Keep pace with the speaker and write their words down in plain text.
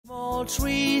Small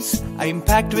trees, I'm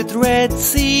packed with red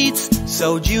seeds,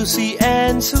 so juicy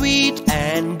and sweet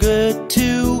and good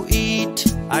to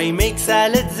eat. I make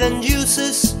salads and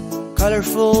juices,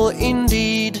 colorful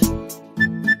indeed.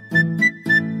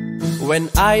 When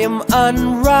I am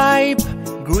unripe,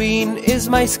 green is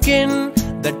my skin,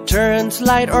 that turns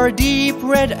light or deep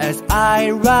red as I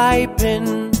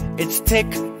ripen. It's thick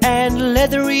and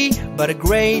leathery, but a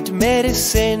great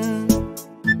medicine.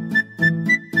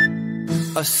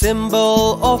 A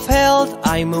symbol of health,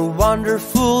 I'm a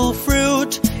wonderful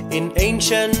fruit. In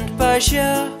ancient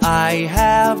Persia, I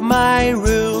have my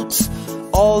roots.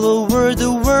 All over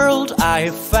the world, I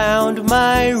have found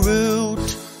my root.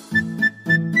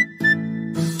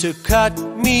 To cut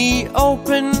me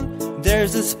open,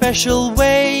 there's a special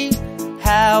way.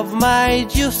 Have my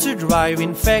juice to drive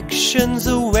infections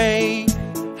away.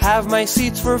 Have my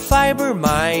seeds for fiber,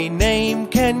 my name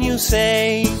can you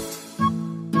say?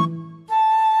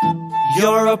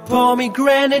 You're a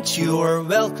pomegranate, you're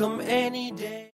welcome any day.